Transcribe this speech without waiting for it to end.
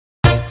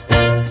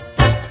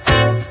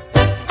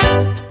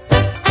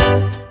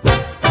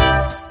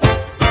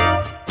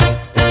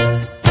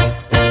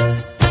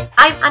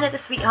Anna the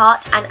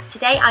Sweetheart, and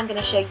today I'm going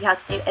to show you how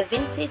to do a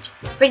vintage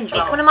fringe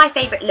roll. It's one of my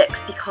favourite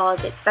looks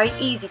because it's very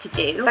easy to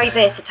do, very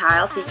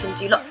versatile, so you can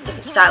do lots of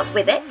different styles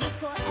with it,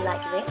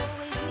 like this,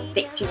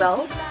 victory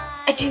rolls,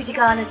 a Judy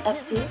Garland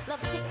updo,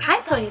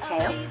 high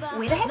ponytail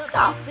with a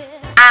headscarf,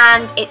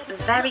 and it's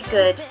very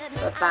good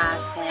for a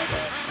bad hair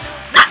day.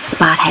 That's the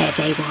bad hair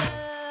day one.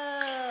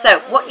 So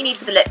what you need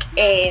for the look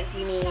is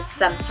you need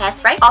some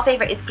hairspray. Our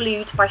favourite is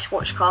Glued by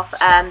Schwarzkopf,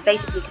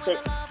 basically because it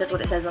does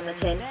what it says on the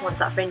tin. Once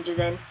that fringe is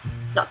in,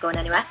 it's not going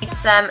anywhere. Need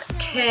some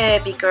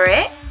curvy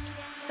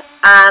grips.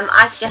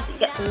 I suggest that you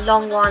get some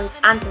long ones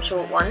and some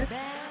short ones,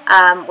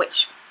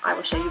 which I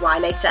will show you why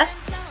later.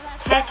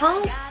 Hair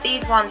tongs.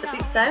 These ones are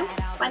boot zone.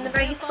 I find them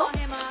very useful.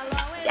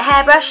 The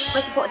hairbrush.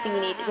 Most important thing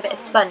you need is a bit of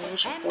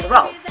sponge for the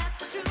roll.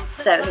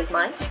 So here's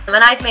mine, and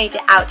I've made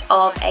it out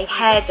of a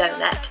hair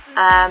donut,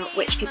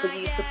 which people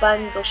use for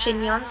buns or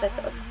chignons. They're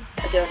sort of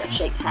a donut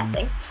shaped hair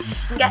thing. You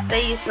can get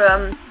these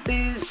from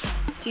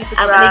Boots, Superdrug,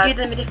 and they do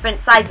them in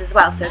different sizes as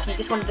well. So if you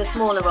just wanted a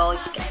smaller roll, you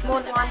can get a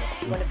smaller one.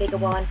 If you want a bigger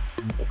one,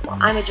 bigger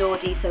one. I'm a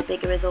Geordie, so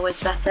bigger is always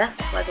better,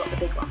 so I got the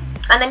big one.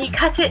 And then you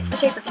cut it to the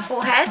shape of your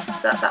forehead.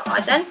 So that's what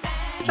I've done.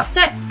 Chopped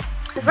it.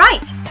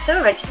 Right, so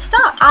we're ready to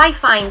start. I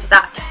find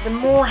that the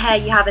more hair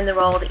you have in the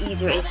roll, the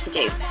easier it is to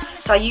do.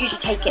 So I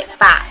usually take it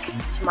back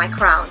to my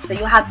crown. So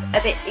you'll have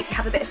a bit, if you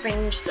have a bit of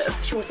fringe, sort of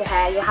shorter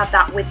hair, you'll have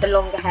that with the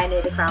longer hair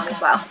near the crown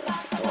as well.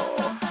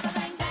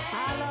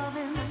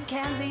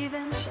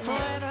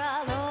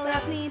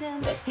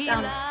 Bits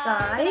down the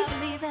side.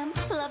 See,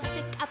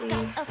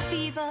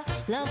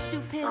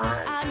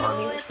 and on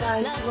the other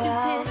side as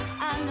well.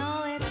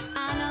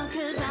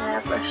 Use your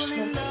hairbrush to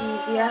make it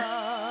easier.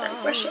 And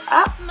brush it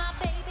up.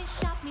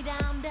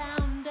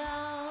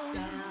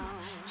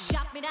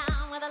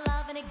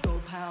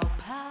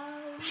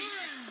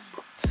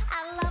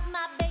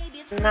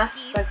 Enough,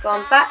 so I've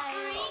gone back,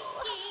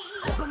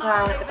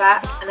 crown at the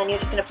back, and then you're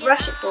just going to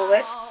brush it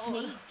forward.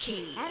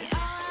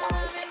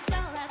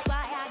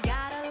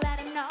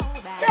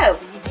 So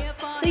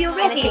you're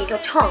ready. Take your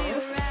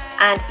tongs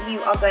and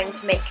you are going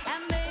to make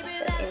them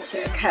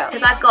into a curl.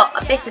 Because I've got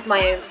a bit of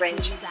my own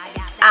fringe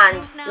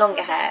and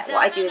longer hair, what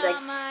I do is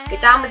I go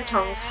down with the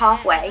tongs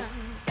halfway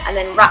and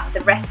then wrap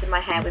the rest of my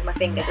hair with my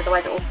fingers,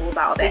 otherwise it all falls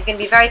out of it. So you're going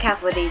to be very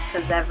careful with these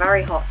because they're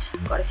very hot.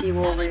 I've got a few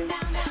war wounds.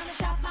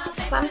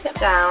 Clamp it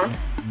down,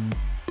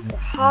 go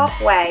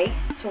halfway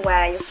to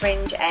where your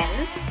fringe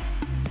ends,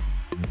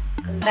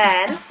 and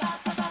then,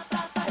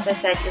 as I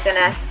said, you're going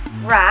to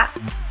wrap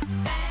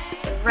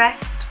the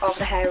rest of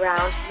the hair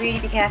around. Really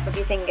be careful of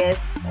your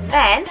fingers, and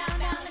then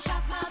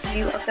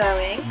you are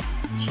going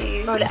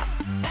to roll it up.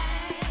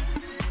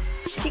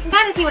 So you can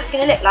kind of see what it's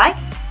going to look like.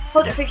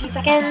 Hold it for a few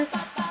seconds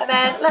and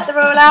then let the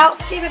roll out.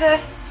 Give it a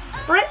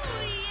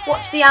spritz.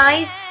 Watch the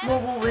eyes. More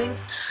war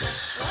wounds.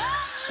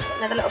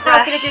 Another little brush.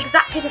 I'm going to do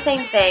exactly the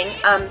same thing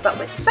but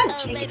with the sponge.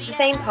 Take it to the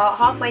same part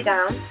halfway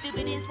down.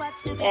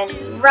 Then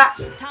wrap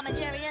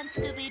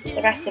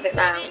the rest of it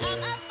round.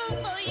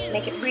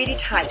 Make it really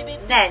tight.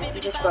 Then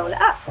you just roll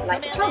it up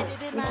like the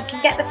tongs. If you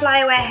can get the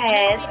flyaway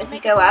hairs as you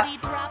go up,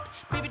 tuck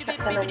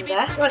them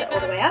under, roll it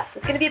all the way up.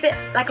 It's going to be a bit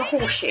like a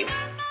horseshoe.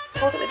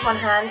 Hold it with one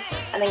hand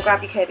and then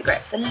grab your curvy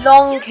grips. The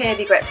long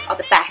curvy grips are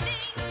the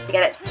best to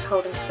get it to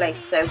hold into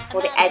place. So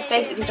for the edge,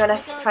 basically you're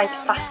trying to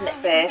fasten it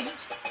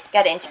first,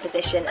 get it into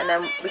position, and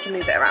then we can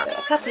move it around.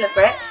 A couple of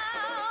grips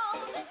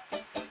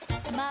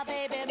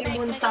in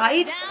one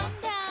side,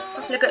 a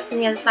couple of grips on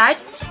the other side.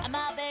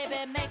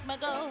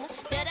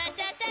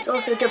 This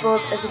also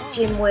doubles as a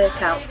gym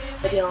workout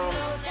for the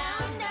arms.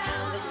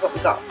 So this is what we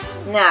got.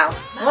 Now,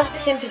 once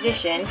it's in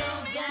position,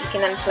 you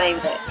can then play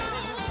with it.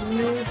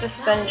 Move the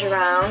sponge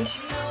around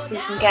so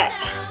you can get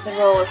the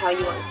roll how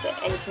you want it,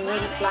 and you can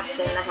really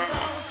flatten the hair.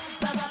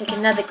 Take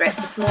another grip,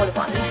 the smaller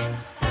ones,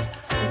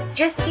 and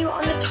just do it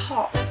on the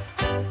top,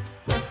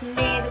 just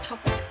near the top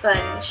of the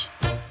sponge.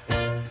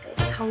 And it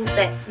just holds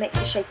it, makes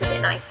the shape a bit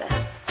nicer.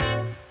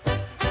 And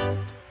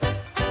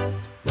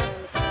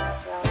this one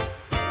as well,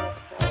 the other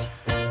side,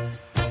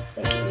 to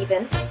make it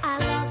even.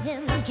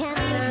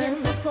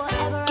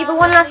 Give it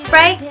one last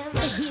spray,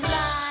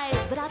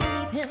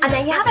 and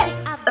there you have it.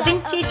 A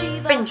vintage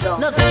fringe roll.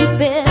 Love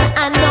stupid,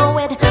 I know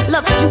it.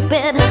 Love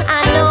stupid,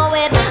 I know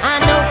it.